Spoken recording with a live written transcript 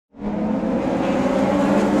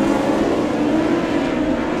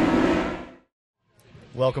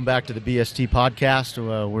Welcome back to the BST podcast.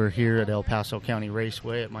 We're here at El Paso County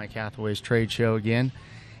Raceway at Mike Hathaway's trade show again.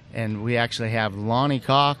 And we actually have Lonnie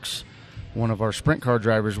Cox, one of our sprint car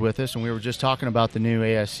drivers, with us. And we were just talking about the new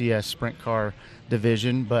ASCS sprint car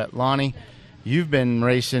division. But Lonnie, you've been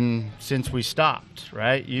racing since we stopped,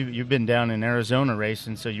 right? You've been down in Arizona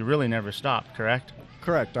racing, so you really never stopped, correct?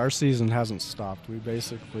 Correct. Our season hasn't stopped. We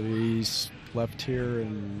basically left here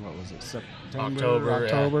in, September?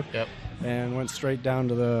 October. Yeah. Yep. And went straight down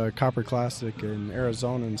to the Copper Classic in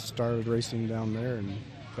Arizona and started racing down there, and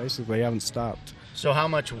basically haven't stopped. So how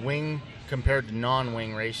much wing compared to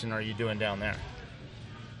non-wing racing are you doing down there?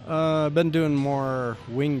 I've been doing more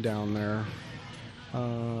wing down there,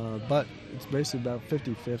 but it's basically about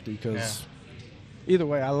 50-50 because either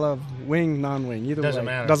way, I love wing, non-wing. Either doesn't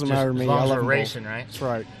way, matter. Doesn't matter to me. As long I as love we're them racing, both. right? That's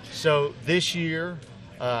right. So this year,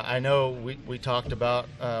 I know we talked about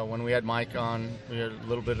when we had Mike on, we had a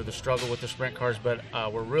little bit of the struggle with the sprint cars, but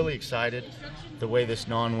we're really excited the way this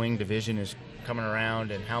non-wing division is coming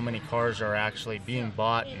around and how many cars are actually being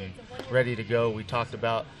bought and ready to go. We talked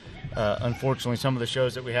about, unfortunately, some of the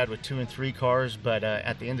shows that we had with 2 and 3 cars, but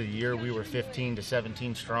at the end of the year, we were 15 to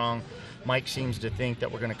 17 strong. Mike seems to think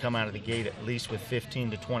that we're going to come out of the gate at least with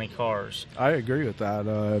 15 to 20 cars. I agree with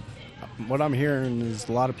that. What I'm hearing is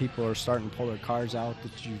a lot of people are starting to pull their cars out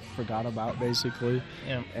that you forgot about, basically.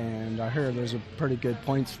 Yeah. And I hear there's a pretty good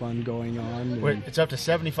points fund going on. It's up to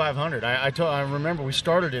 7,500. I remember we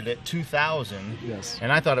started it at 2,000. Yes.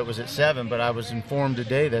 And I thought it was at 7, but I was informed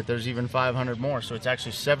today that there's even 500 more. So it's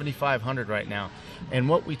actually 7,500 right now. And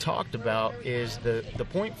what we talked about is the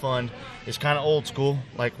point fund is kind of old school,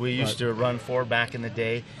 like we used to run for back in the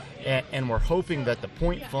day. And we're hoping that the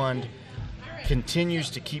point fund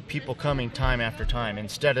continues to keep people coming time after time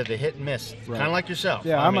instead of the hit and miss, kind of like yourself.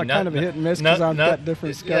 Yeah, I'm kind of a hit and miss because I've got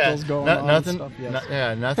different schedules going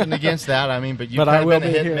on. Nothing against that. I mean, but you've kind of been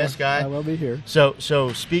a hit and miss guy. I will be here. So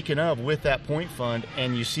speaking of, with that point fund,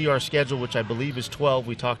 and you see our schedule, which I believe is 12.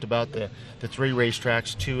 We talked about the 3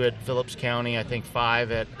 racetracks, 2 at Phillips County, I think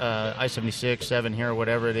 5 at I-76, 7 here,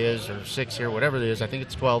 whatever it is, or 6 here, whatever it is. I think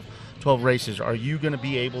it's 12 races. Are you going to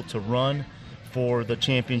be able to run for the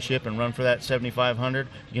championship and run for that 7,500?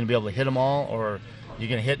 You're going to be able to hit them all, or you're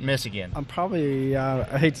going to hit and miss again? I'm probably,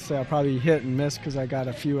 I hate to say, I'll probably hit and miss because I got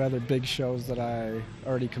a few other big shows that I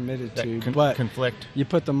already committed to. But conflict. You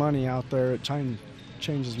put the money out there, it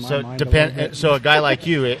changes my mind. So a guy like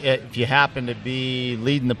you, if you happen to be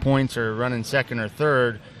leading the points or running second or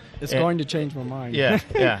third, it's going to change my mind.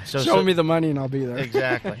 Yeah. So show me the money and I'll be there.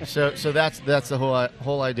 Exactly. So that's the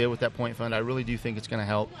whole idea with that point fund. I really do think it's going to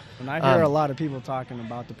help. And I hear a lot of people talking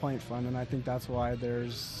about the point fund, and I think that's why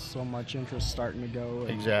there's so much interest starting to go.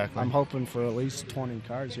 Exactly. I'm hoping for at least 20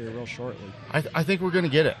 cars here real shortly. I think we're going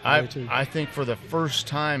to get it. Too. I think for the first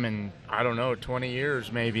time in, 20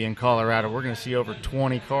 years maybe in Colorado, we're going to see over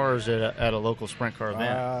 20 cars at a local sprint car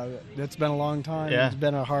event. It's been a long time. Yeah. It's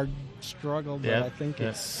been a hard struggle, but I think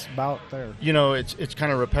it's about there. It's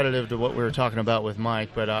kind of repetitive to what we were talking about with Mike,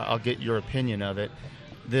 but I'll get your opinion of it.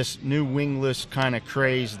 This new wingless kind of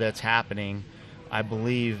craze that's happening, I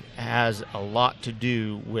believe, has a lot to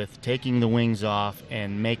do with taking the wings off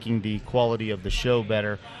and making the quality of the show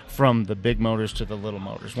better from the big motors to the little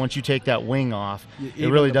motors. Once you take that wing off, it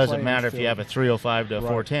really doesn't matter if you have a 305 to a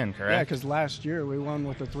 410, correct? Yeah, because last year we won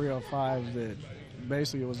with a 305 that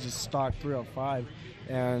basically was just stock 305.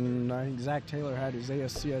 And I think Zach Taylor had his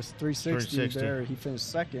ASCS 360 there. He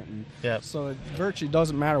finished second. So it virtually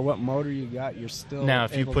doesn't matter what motor you got. You're still now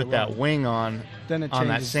if you put that wing on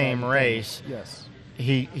that same race,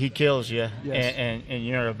 he kills you, and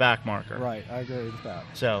you're a back marker. Right, I agree with that.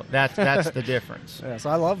 So that's the difference. So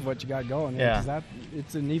I love what you got going. Because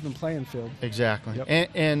it's an even playing field. Exactly. Yep.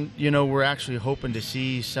 And we're actually hoping to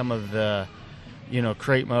see some of the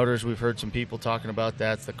crate motors. We've heard some people talking about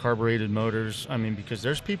that, the carbureted motors. I mean, because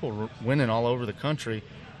there's people winning all over the country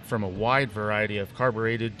from a wide variety of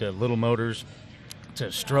carbureted to little motors to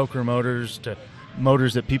stroker motors to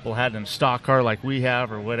motors that people had in a stock car like we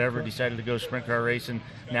have or whatever, decided to go sprint car racing.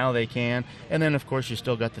 Now they can. And then, of course, you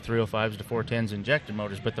still got the 305s to 410s injected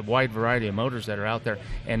motors, but the wide variety of motors that are out there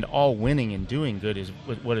and all winning and doing good is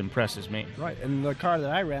what impresses me. Right, and the car that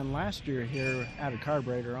I ran last year here had a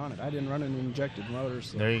carburetor on it. I didn't run an injected motor.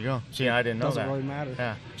 So there you go. See, I didn't know that. Doesn't really matter.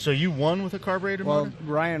 Yeah. So you won with a carburetor motor? Well,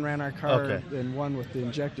 Ryan ran our car and won with the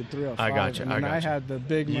injected 305. I got you. And I had the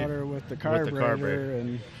big motor with the carburetor.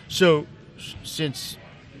 And so since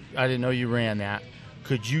I didn't know you ran that,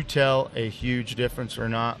 could you tell a huge difference or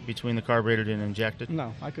not between the carbureted and injected?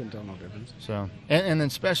 No, I couldn't tell no difference. So, and then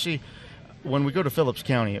especially, when we go to Phillips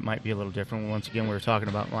County, it might be a little different. Once again, we were talking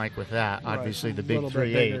about Mike with that. Right. Obviously, the big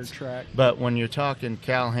 3/8. But when you're talking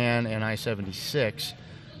Calhan and I-76,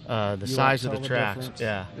 the size of the tracks,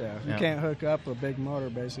 you can't hook up a big motor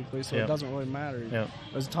basically, so it doesn't really matter.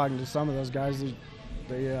 I was talking to some of those guys.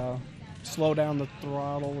 They slow down the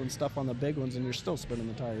throttle and stuff on the big ones, and you're still spinning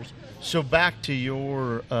the tires. So back to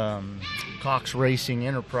your Cox Racing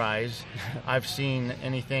enterprise, I've seen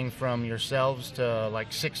anything from yourselves to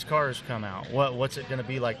like 6 cars come out. What's it going to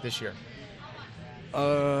be like this year?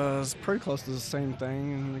 It's pretty close to the same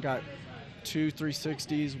thing. We got 2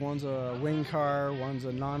 360s. One's a wing car, one's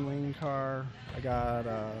a non-wing car. I got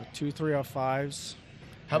 2 305s.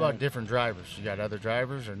 How about different drivers? You got other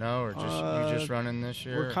drivers or no? Or just you just running this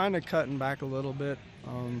year? We're kind of cutting back a little bit.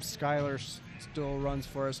 Skylar still runs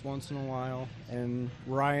for us once in a while. And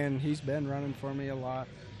Ryan, he's been running for me a lot.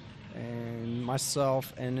 And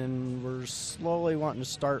myself. And then we're slowly wanting to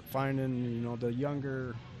start finding, the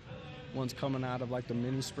younger ones coming out of like the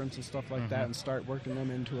mini sprints and stuff like that, and start working them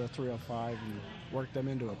into a 305 and work them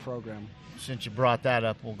into a program. Since you brought that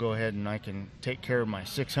up, we'll go ahead and I can take care of my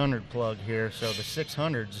 600 plug here. So the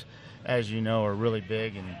 600s, as you know, are really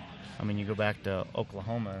big. And, I mean, you go back to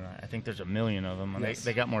Oklahoma, and I think there's 1 million of them. And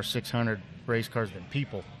they got more 600 race cars than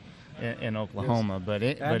people in Oklahoma.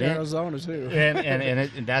 Yes. But Arizona, too.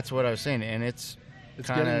 and that's what I was saying. And it's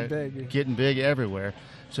kind of getting big everywhere.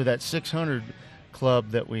 So that 600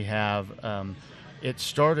 club that we have, it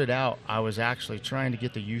started out, I was actually trying to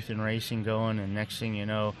get the youth in racing going, and next thing you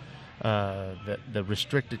know, the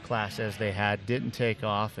restricted class as they had didn't take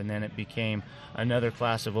off, and then it became another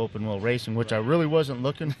class of open wheel racing, which I really wasn't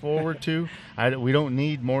looking forward to. We don't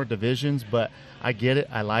need more divisions, but I get it.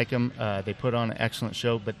 I like them. They put on an excellent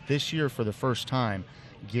show. But this year, for the first time,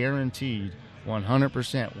 guaranteed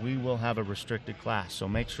 100%, we will have a restricted class. So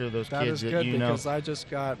make sure those kids that you know. Because I just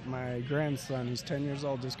got my grandson, he's 10 years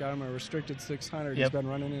old, just got him a restricted 600. He's been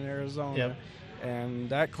running in Arizona. And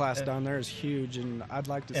that class down there is huge, and I'd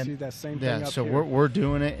like to see that same thing up here. So we're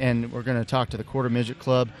doing it, and we're going to talk to the Quarter Midget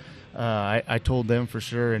Club. I told them for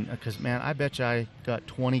sure, and because, man, I bet you I got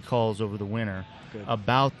 20 calls over the winter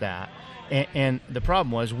about that. And the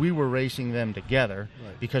problem was we were racing them together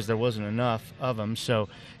because there wasn't enough of them. So,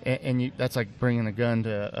 that's like bringing a gun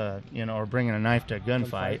to, or bringing a knife to a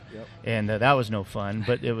gunfight. And that was no fun,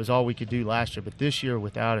 but it was all we could do last year. But this year,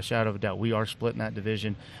 without a shadow of a doubt, we are splitting that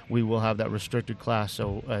division. We will have that restricted class.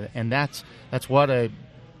 So, and that's what I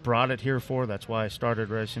brought it here for. That's why I started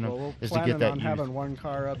racing them, is to get that youth. Having one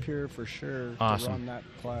car up here for sure to run that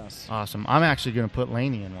class. Awesome. I'm actually going to put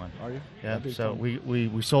Laney in one. Are you? Yeah. So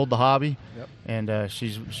we sold the hobby, and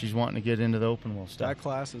she's wanting to get into the open wheel stuff. That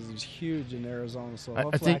class is huge in Arizona, so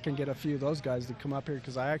hopefully I can get a few of those guys to come up here,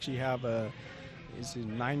 because I actually have he's a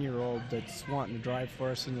 9-year-old that's wanting to drive for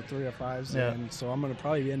us in the 305s, and so I'm going to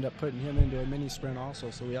probably end up putting him into a mini sprint also,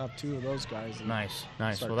 so we have 2 of those guys. Nice.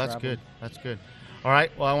 Well, that's good. That's good. All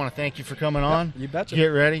right. Well, I want to thank you for coming on. You betcha. Get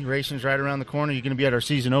ready. Racing's right around the corner. You're going to be at our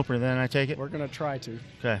season opener then, I take it? We're going to try to.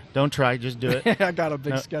 Okay. Don't try. Just do it. I got a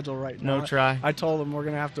big schedule right now. No try. I told them we're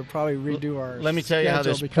going to have to probably redo our Let me tell you how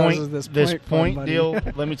this point deal,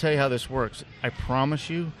 let me tell you how this works. I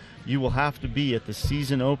promise you, you will have to be at the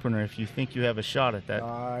season opener if you think you have a shot at that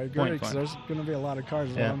point. Because there's going to be a lot of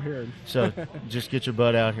cars that I'm hearing. So just get your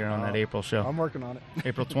butt out here on that April show. I'm working on it.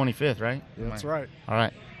 April 25th, right? Yeah, that's right. All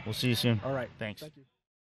right. We'll see you soon. All right. Thanks. Thank you.